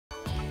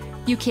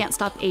You can't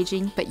stop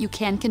aging, but you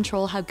can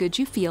control how good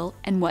you feel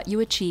and what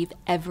you achieve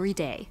every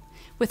day.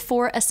 With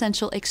 4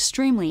 essential,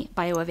 extremely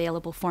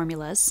bioavailable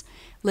formulas,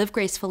 Live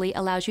Gracefully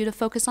allows you to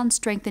focus on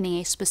strengthening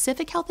a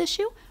specific health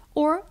issue,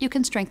 or you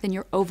can strengthen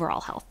your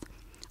overall health.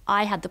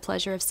 I had the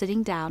pleasure of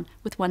sitting down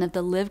with one of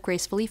the Live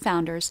Gracefully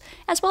founders,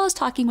 as well as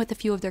talking with a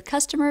few of their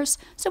customers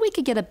so we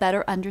could get a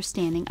better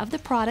understanding of the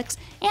products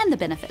and the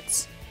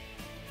benefits.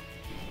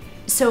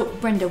 So,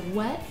 Brenda,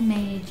 what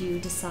made you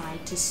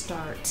decide to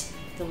start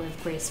the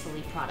Live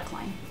Gracefully product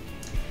line?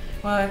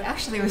 Well, it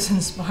actually was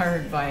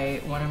inspired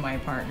by one of my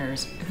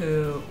partners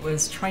who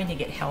was trying to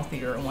get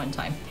healthier at one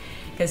time.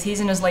 Because he's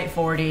in his late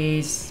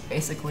 40s,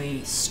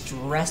 basically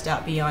stressed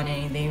out beyond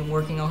anything,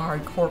 working a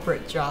hard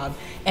corporate job,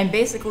 and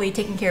basically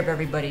taking care of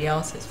everybody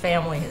else, his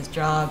family, his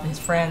job, his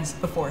friends,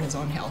 before his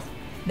own health.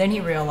 Then he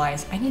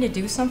realized, I need to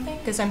do something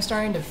because I'm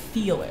starting to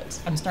feel it.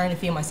 I'm starting to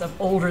feel myself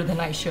older than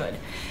I should.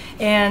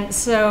 And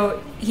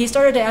so he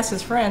started to ask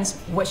his friends,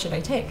 what should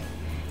I take?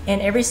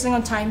 And every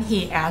single time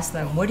he asked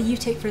them, what do you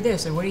take for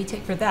this or what do you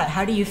take for that?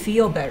 How do you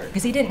feel better?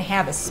 Because he didn't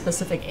have a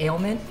specific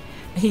ailment.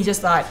 He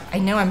just thought, I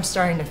know I'm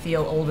starting to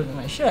feel older than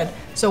I should,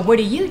 so what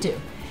do you do?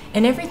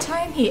 And every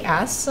time he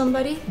asked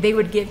somebody, they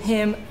would give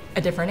him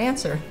a different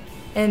answer.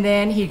 And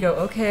then he'd go,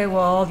 okay,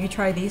 well, you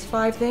try these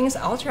 5 things,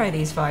 I'll try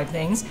these 5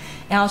 things.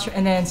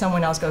 And then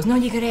someone else goes, no,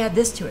 you could add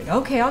this to it.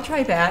 Okay, I'll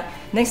try that.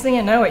 Next thing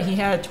you know it, he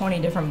had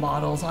 20 different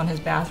bottles on his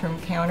bathroom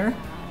counter.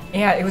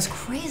 Yeah, it was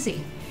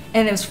crazy.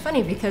 And it was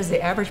funny because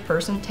the average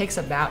person takes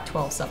about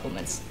 12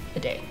 supplements a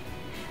day.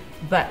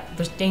 But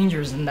there's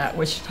dangers in that,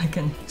 which I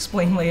can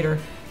explain later.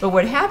 But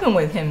what happened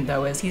with him,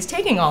 though, is he's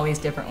taking all these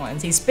different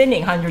ones. He's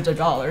spending hundreds of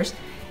dollars.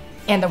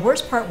 And the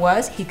worst part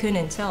was he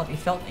couldn't tell if he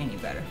felt any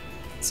better.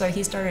 So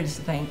he started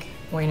to think,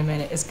 wait a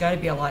minute, it's got to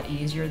be a lot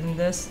easier than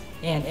this.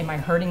 And am I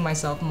hurting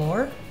myself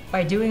more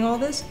by doing all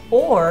this?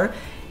 Or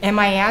am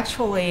I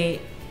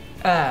actually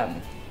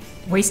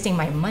wasting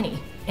my money?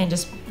 And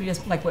just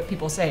like what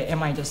people say,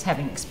 am I just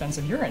having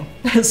expensive urine?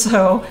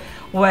 So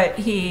what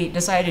he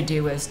decided to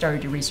do was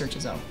started to research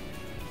his own.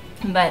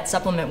 But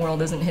supplement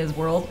world isn't his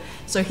world,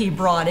 so he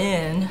brought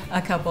in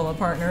a couple of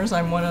partners,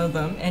 I'm one of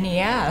them, and he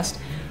asked,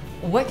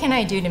 what can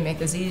I do to make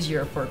this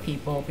easier for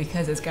people?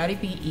 Because it's got to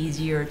be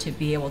easier to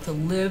be able to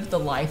live the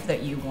life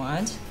that you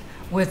want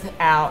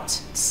without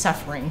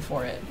suffering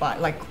for it.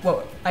 But like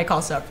what I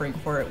call suffering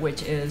for it,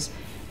 which is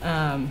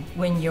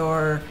when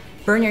you're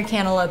burn your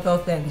candle at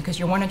both ends because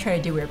you want to try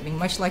to do everything,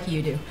 much like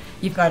you do.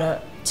 You've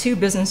got 2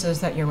 businesses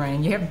that you're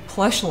running. You have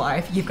Plush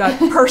life, you've got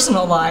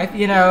personal life,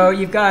 you know,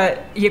 you've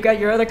got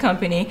your other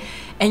company,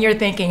 and you're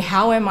thinking,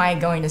 how am I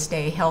going to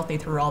stay healthy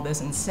through all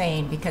this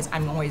insane? Because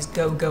I'm always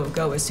go, go,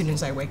 go as soon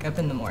as I wake up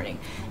in the morning.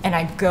 And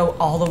I go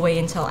all the way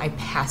until I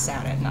pass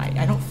out at night.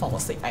 I don't fall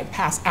asleep, I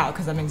pass out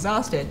because I'm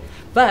exhausted.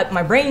 But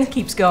my brain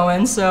keeps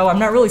going, so I'm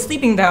not really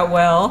sleeping that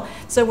well.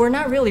 So we're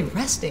not really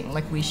resting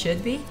like we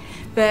should be.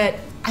 But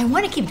I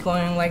want to keep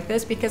going like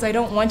this because I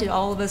don't want to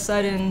all of a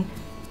sudden,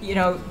 you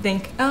know,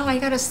 think, oh, I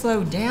gotta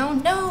slow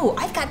down. No,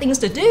 I've got things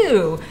to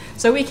do.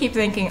 So we keep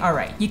thinking, all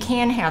right, you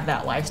can have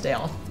that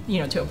lifestyle, you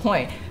know, to a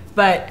point.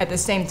 But at the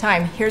same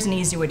time, here's an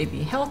easy way to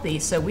be healthy.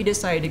 So we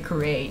decided to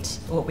create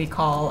what we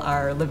call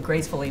our Live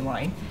Gracefully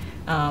line,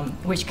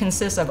 which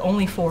consists of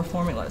only 4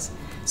 formulas.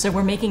 So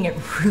we're making it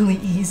really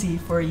easy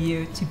for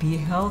you to be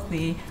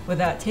healthy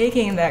without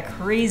taking that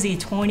crazy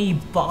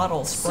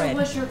 20-bottle spread. So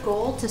was your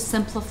goal to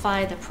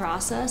simplify the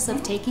process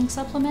of taking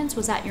supplements?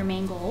 Was that your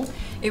main goal?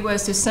 It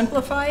was to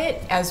simplify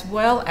it as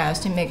well as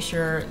to make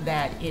sure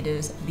that it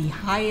is the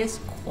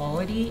highest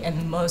quality and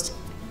the most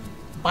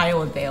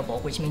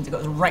bioavailable, which means it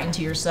goes right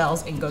into your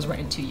cells and goes right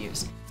into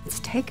use.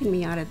 It's taken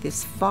me out of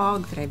this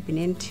fog that I've been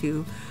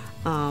into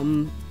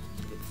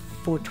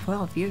for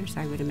 12 years,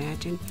 I would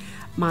imagine.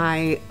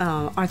 My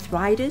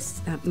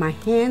arthritis, my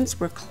hands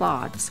were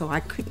clawed, so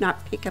I could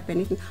not pick up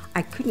anything.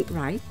 I couldn't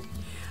write.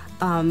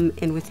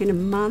 And within a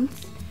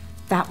month,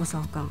 that was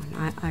all gone.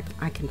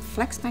 I can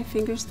flex my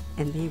fingers,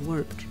 and they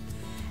weren't.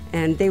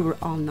 And they were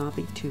all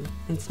knobby, too.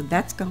 And so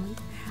that's gone.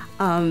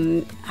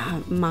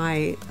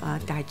 My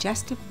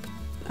digestive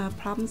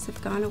problems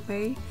have gone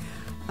away.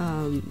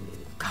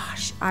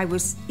 Gosh, I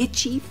was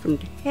itchy from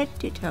head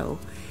to toe,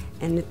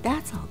 and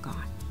that's all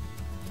gone.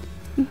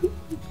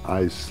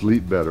 I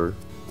sleep better.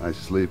 I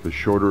sleep a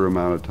shorter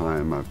amount of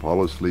time. I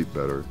fall asleep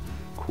better,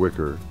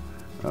 quicker.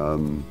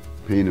 Pain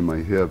in my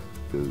hip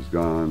is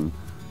gone.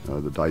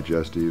 The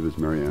digestive, as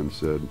Marianne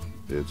said,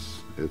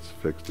 it's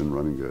fixed and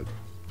running good.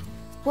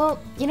 Well,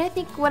 you know, I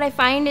think what I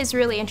find is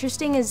really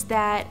interesting is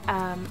that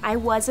I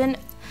wasn't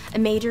a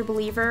major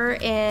believer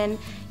in,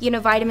 you know,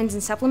 vitamins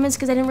and supplements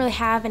because I didn't really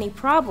have any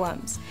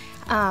problems.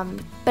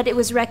 But it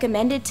was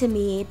recommended to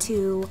me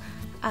to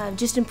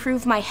just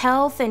improve my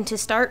health and to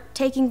start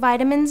taking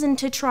vitamins and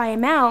to try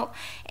them out.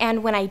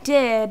 And when I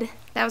did,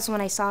 that was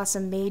when I saw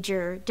some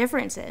major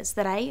differences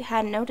that I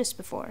hadn't noticed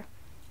before.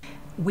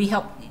 We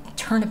help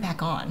turn it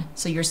back on.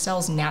 So your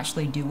cells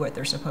naturally do what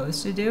they're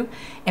supposed to do.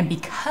 And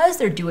because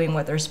they're doing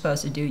what they're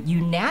supposed to do,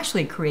 you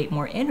naturally create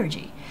more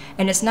energy.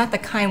 And it's not the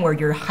kind where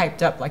you're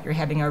hyped up like you're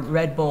having a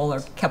Red Bull or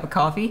cup of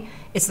coffee.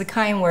 It's the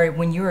kind where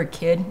when you're a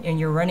kid and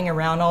you're running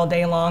around all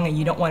day long and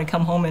you don't want to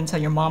come home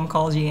until your mom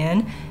calls you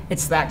in,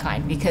 it's that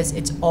kind, because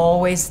it's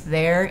always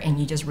there and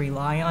you just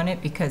rely on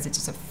it because it's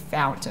just a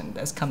fountain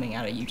that's coming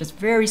out of you just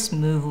very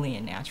smoothly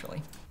and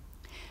naturally.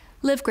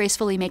 Live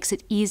Gracefully makes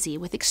it easy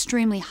with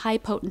extremely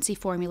high-potency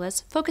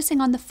formulas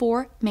focusing on the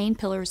 4 main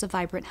pillars of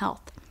vibrant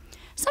health.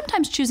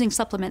 Sometimes choosing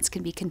supplements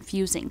can be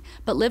confusing,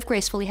 but Live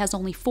Gracefully has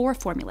only 4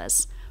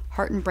 formulas: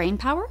 heart and brain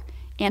power,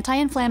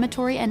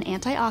 anti-inflammatory and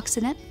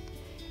antioxidant,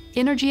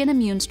 energy and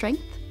immune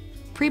strength,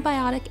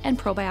 prebiotic and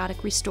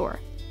probiotic restore.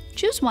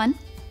 Choose one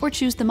or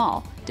choose them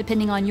all,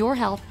 depending on your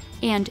health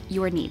and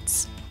your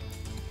needs.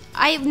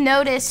 I've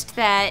noticed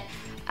that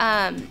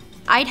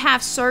I'd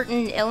have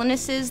certain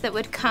illnesses that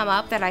would come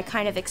up that I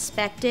kind of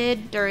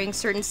expected during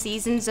certain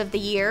seasons of the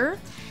year.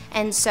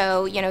 And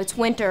so, it's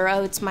winter,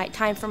 oh, it's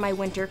time for my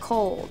winter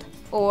cold.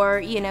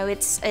 Or,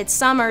 it's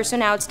summer, so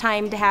now it's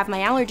time to have my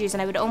allergies,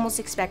 and I would almost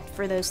expect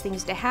for those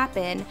things to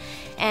happen.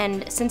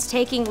 And since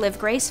taking Live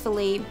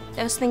Gracefully,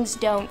 those things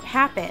don't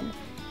happen,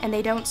 and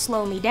they don't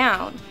slow me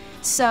down.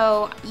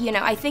 So,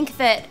 I think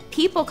that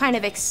people kind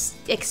of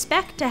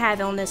expect to have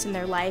illness in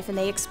their life, and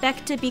they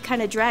expect to be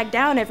kind of dragged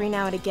down every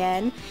now and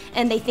again,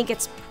 and they think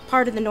it's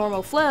part of the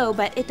normal flow,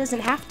 but it doesn't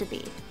have to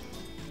be.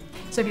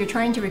 So if you're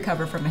trying to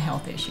recover from a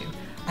health issue,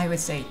 I would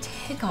say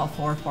take all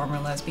 4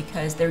 formulas,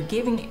 because they're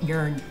giving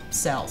your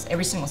cells,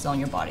 every single cell in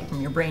your body,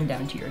 from your brain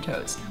down to your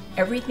toes,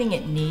 everything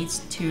it needs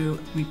to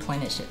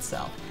replenish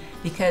itself.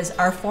 Because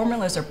our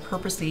formulas are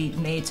purposely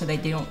made so they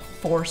don't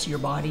force your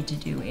body to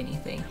do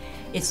anything.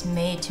 It's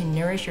made to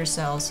nourish your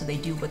cells so they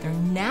do what they're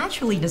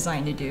naturally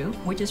designed to do,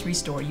 which is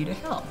restore you to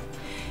health.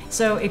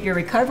 So if you're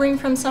recovering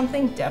from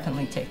something,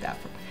 definitely take that.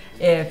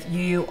 If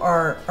you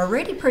are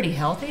already pretty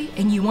healthy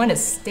and you want to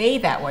stay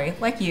that way,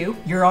 like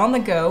you're on the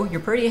go,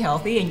 you're pretty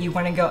healthy, and you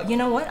want to go, you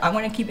know what, I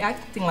want to keep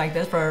acting like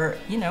this for,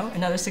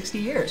 another 60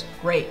 years.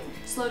 Great.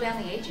 Slow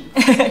down the aging.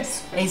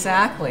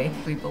 Exactly.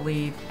 We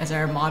believe, as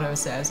our motto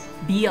says,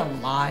 be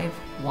alive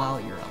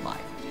while you're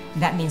alive.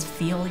 That means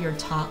feel your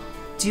top.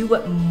 Do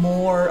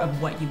more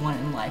of what you want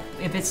in life.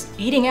 If it's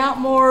eating out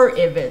more,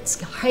 if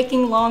it's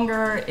hiking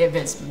longer, if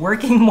it's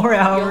working more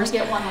hours. You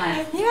only get one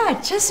life.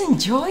 Yeah, just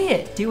enjoy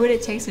it. Do what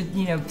it takes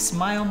to,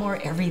 smile more,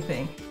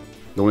 everything.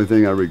 The only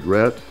thing I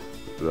regret,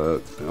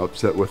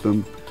 upset with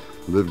them,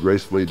 Live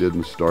Gracefully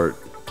didn't start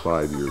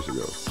 5 years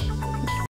ago.